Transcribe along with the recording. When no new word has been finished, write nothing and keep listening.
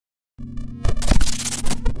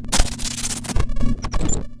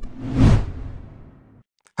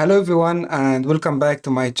Hello everyone and welcome back to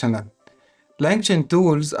my channel. LangChain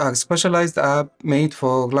tools are specialized app made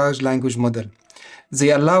for large language model. They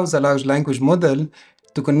allow the large language model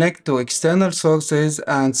to connect to external sources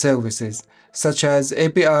and services such as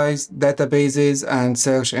APIs, databases, and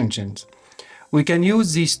search engines. We can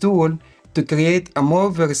use these tools to create a more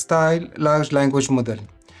versatile large language model.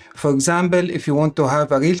 For example, if you want to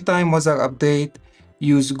have a real-time weather update,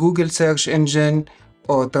 use Google search engine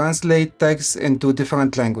or translate text into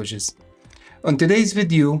different languages. On today's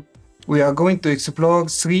video, we are going to explore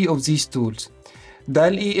three of these tools: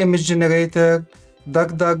 Dall-E image generator,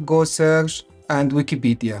 DuckDuckGo Search, and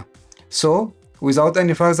Wikipedia. So, without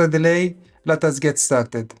any further delay, let us get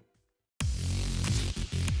started.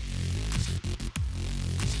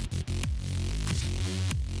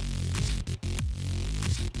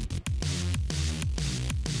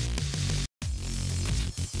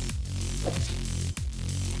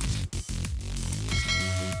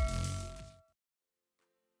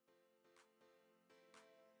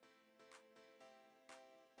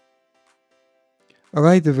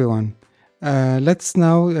 Alright everyone, let's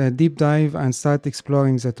now deep dive and start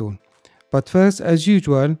exploring the tool. But first, as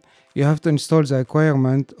usual, you have to install the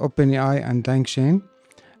requirement OpenAI and LangChain.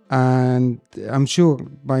 And I'm sure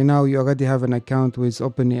by now you already have an account with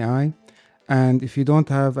OpenAI. And if you don't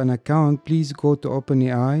have an account, please go to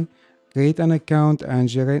OpenAI, create an account and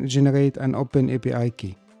generate an OpenAPI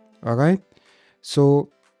key. Alright, so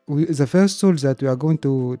the first tool that we are going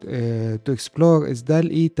to explore is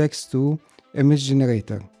Dall-E text to image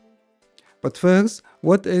generator. But first,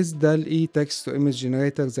 what is Dall-E text to image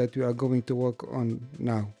generator that we are going to work on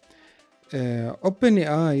now?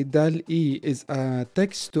 OpenAI Dall-E is a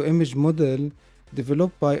text to image model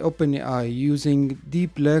developed by OpenAI using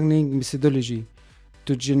deep learning methodology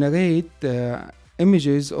to generate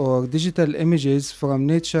images or digital images from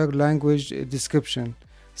natural language description,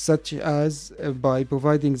 such as by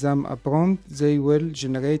providing them a prompt, they will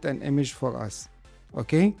generate an image for us.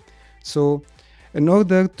 Okay, so in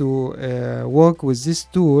order to work with this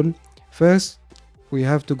tool, first we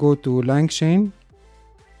have to go to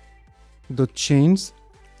LangChain.chains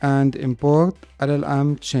and import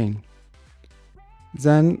LLM chain.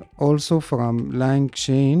 Then also from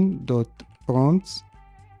LangChain.prompts,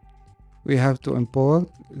 we have to import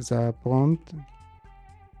the prompt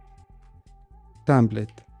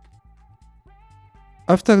template.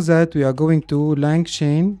 After that, we are going to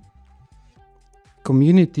LangChain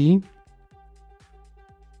community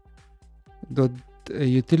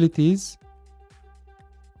utilities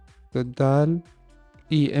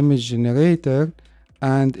Dall-E image generator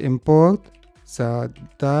and import the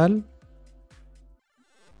Dall-E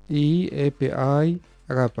API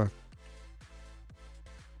wrapper.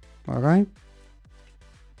 Alright,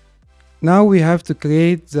 now we have to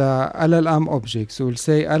create the LLM object. So we'll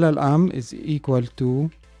say LLM is equal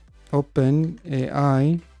to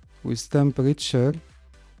OpenAI with temperature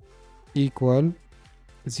equal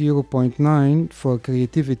 0.9 for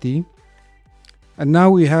creativity. And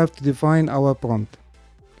now we have to define our prompt.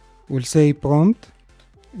 We'll say prompt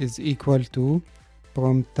is equal to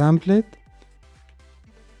prompt template.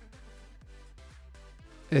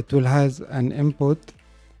 It will has an input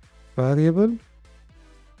variable.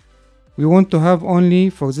 We want to have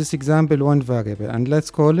only for this example one variable, and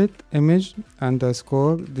let's call it image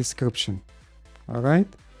underscore description.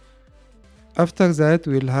 Alright, after that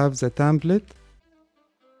we'll have the template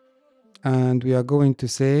and we are going to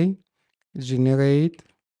say generate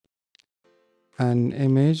an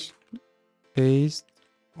image based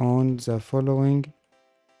on the following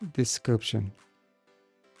description.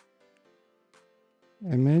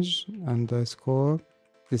 Image underscore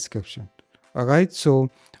description. Alright,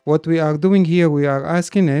 so what we are doing here, we are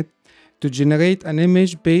asking it to generate an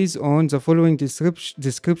image based on the following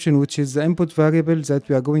description, which is the input variable that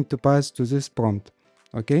we are going to pass to this prompt.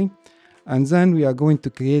 Okay, and then we are going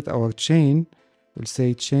to create our chain. We'll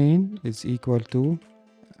say chain is equal to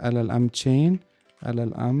LLM chain,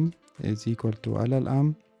 LLM is equal to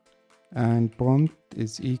LLM, and prompt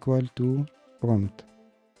is equal to prompt.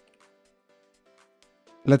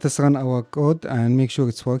 Let us run our code and make sure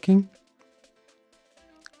it's working.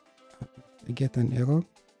 I get an error.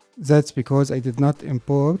 That's because I did not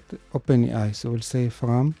import OpenAI. So we'll say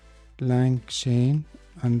from LangChain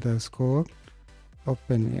underscore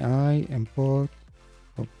OpenAI import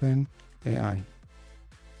OpenAI.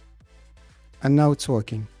 And now it's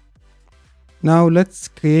working. Now let's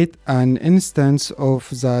create an instance of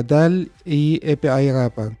the Dall-E API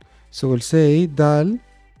wrapper. So we'll say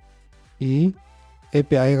Dall-E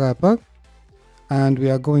API wrapper, and we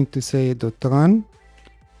are going to say .run,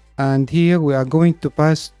 and here we are going to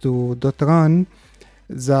pass to .run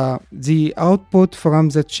the output from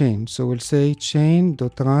the chain. So we'll say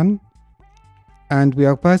chain.run, and we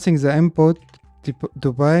are passing the input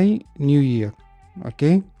Dubai New Year.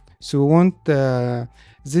 Okay, so we want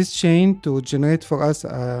this chain to generate for us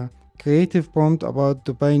a creative prompt about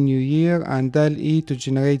Dubai New Year and Dall-E to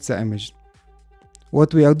generate the image.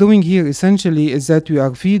 What we are doing here essentially is that we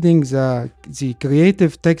are feeding the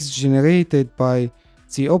creative text generated by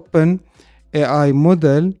the openai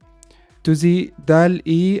model to the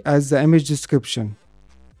Dall-E as the image description.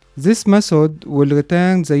 This method will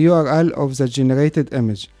return the URL of the generated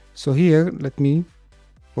image. So here, let me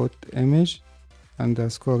put image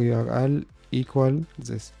underscore URL equal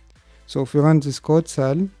this. So if we run this code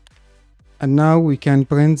cell, and now we can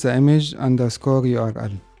print the image underscore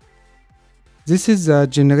URL. This is the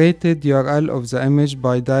generated URL of the image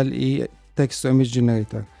by Dall-E text to image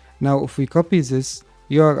generator. Now if we copy this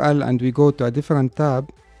URL and we go to a different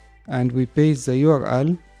tab and we paste the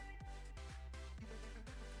URL,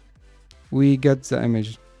 we get the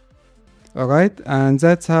image. Alright, and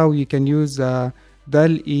that's how you can use the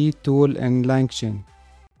Dall-E tool in LangChain.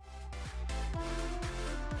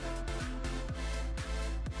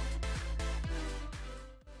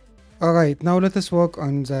 Alright, now let us work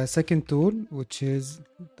on the second tool, which is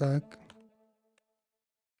DuckDuckGo.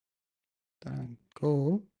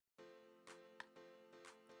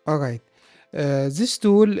 Alright, this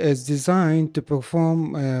tool is designed to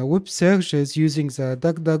perform web searches using the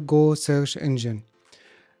DuckDuckGo search engine.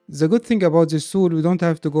 The good thing about this tool, we don't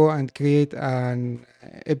have to go and create an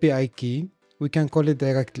API key. We can call it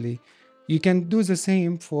directly. You can do the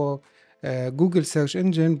same for Google search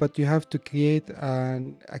engine, but you have to create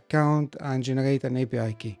an account and generate an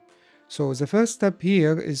API key. So the first step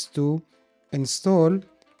here is to install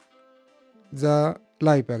the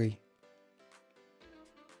library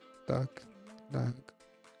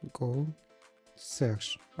DuckDuckGo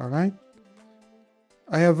Search. Alright,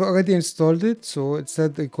 I have already installed it, so it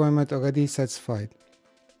said the requirement already satisfied.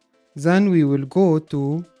 Then we will go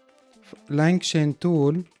to LangChain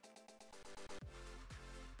tool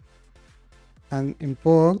and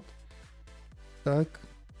import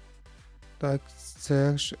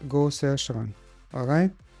DuckDuckGo Search run.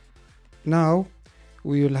 Alright, now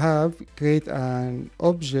we will have create an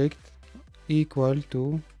object equal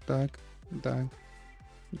to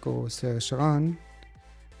DuckDuckGo Search run,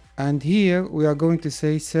 and here we are going to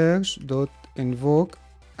say search.invoke,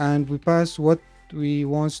 and we pass what we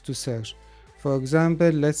want to search. For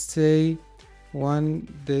example, let's say when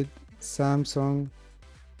did Samsung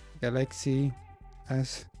Galaxy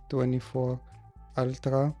S24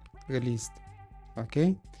 Ultra released.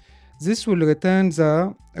 Okay, this will return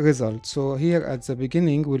the result. So here at the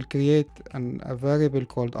beginning we'll create a variable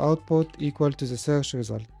called output equal to the search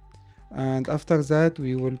result, and after that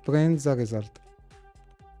we will print the result.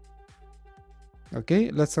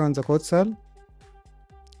 Okay, let's run the code cell,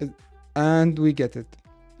 and we get it.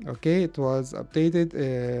 Okay, it was updated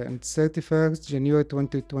on 31st January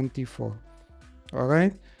 2024.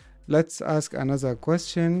 Alright, let's ask another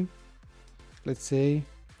question. Let's say,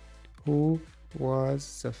 who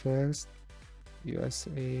was the first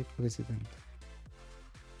USA president?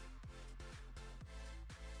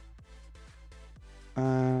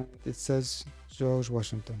 And it says George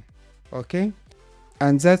Washington. Okay,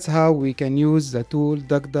 and that's how we can use the tool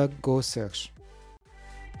DuckDuckGo Search.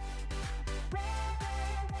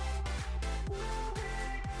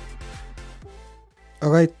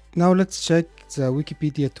 Alright, now let's check the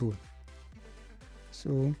Wikipedia tool.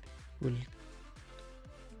 So we'll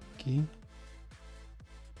Wikipedia.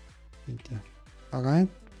 Alright,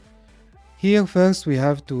 here first we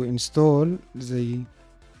have to install the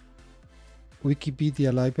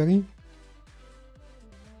Wikipedia library.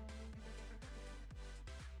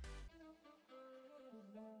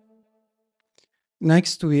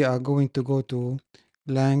 Next we are going to go to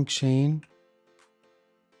LangChain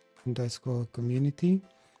underscore community,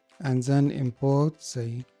 and then import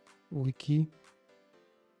the Wikipedia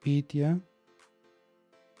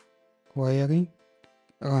query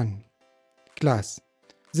run class.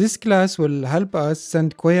 This class will help us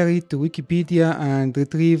send query to Wikipedia and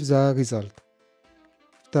retrieve the result.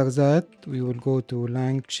 After that we will go to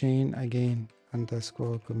LangChain again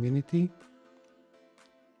underscore community,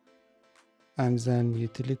 and then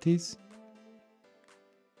utilities,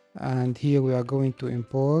 and here we are going to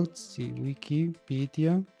import the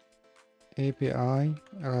Wikipedia API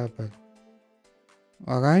wrapper.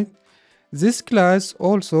 Alright, this class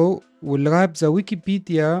also will wrap the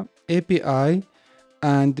Wikipedia API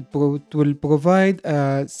and will provide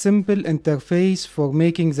a simple interface for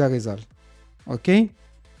making the result. Okay,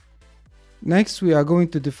 Next, we are going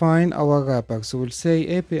to define our wrapper. So we'll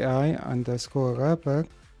say API underscore wrapper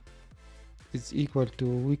is equal to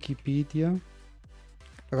Wikipedia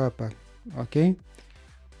wrapper. Okay,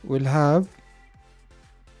 we'll have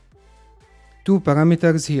two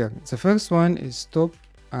parameters here. The first one is stop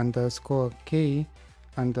underscore k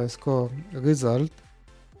underscore result,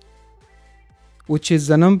 which is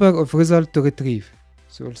the number of results to retrieve.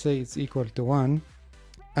 So we'll say it's equal to 1.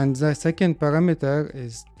 And the second parameter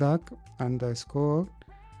is duck underscore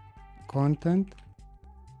content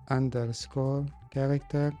underscore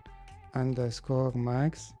character underscore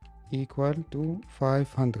max equal to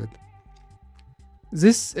 500.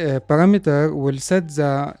 This parameter will set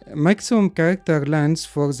the maximum character length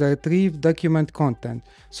for the retrieved document content.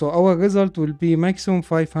 So our result will be maximum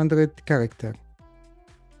 500 character.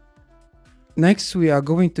 Next, we are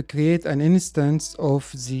going to create an instance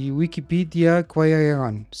of the Wikipedia query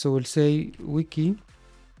run. So we'll say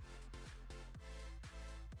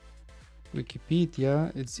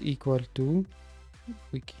Wikipedia is equal to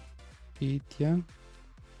Wikipedia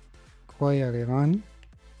query run,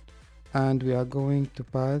 and we are going to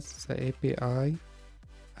pass the API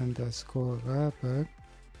underscore wrapper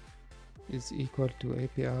is equal to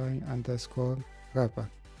API underscore wrapper.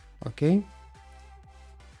 Okay.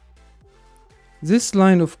 This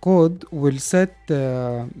line of code will set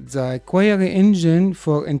the query engine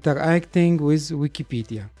for interacting with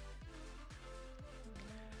Wikipedia.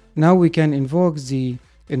 Now we can invoke the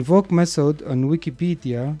invoke method on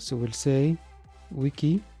Wikipedia. So we'll say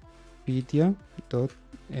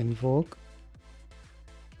wikipedia.invoke.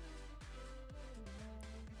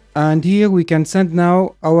 And here we can send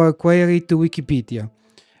now our query to Wikipedia.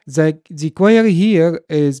 The query here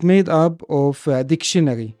is made up of a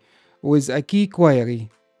dictionary with a key query.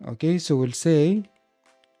 Okay, so we'll say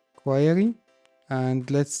query, and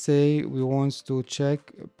let's say we want to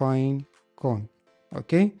check pine cone.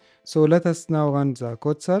 Okay, so let us now run the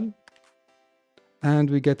code cell, and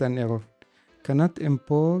we get an error. Cannot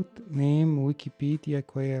import name Wikipedia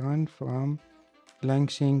query run from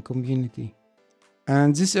LangChain community.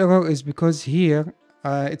 And this error is because here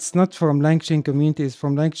it's not from LangChain community, it's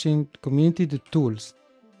from LangChain community to tools.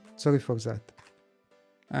 Sorry for that.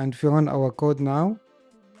 And if we run our code now,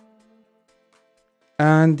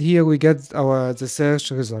 and here we get the search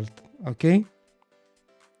result. Okay,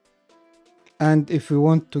 and if we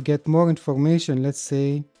want to get more information, let's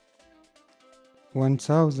say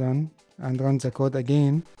 1000, and run the code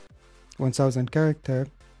again, 1000 character,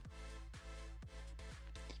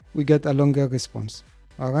 we get a longer response.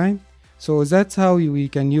 All right, so that's how we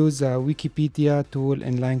can use a Wikipedia tool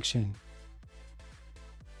in LangChain.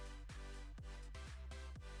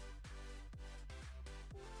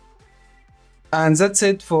 And that's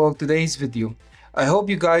it for today's video. I hope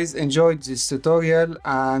you guys enjoyed this tutorial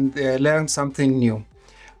and learned something new.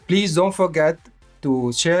 Please don't forget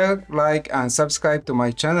to share, like, and subscribe to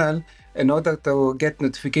my channel in order to get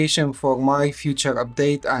notification for my future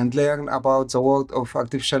update and learn about the world of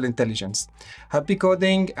artificial intelligence. Happy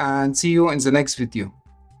coding, and see you in the next video.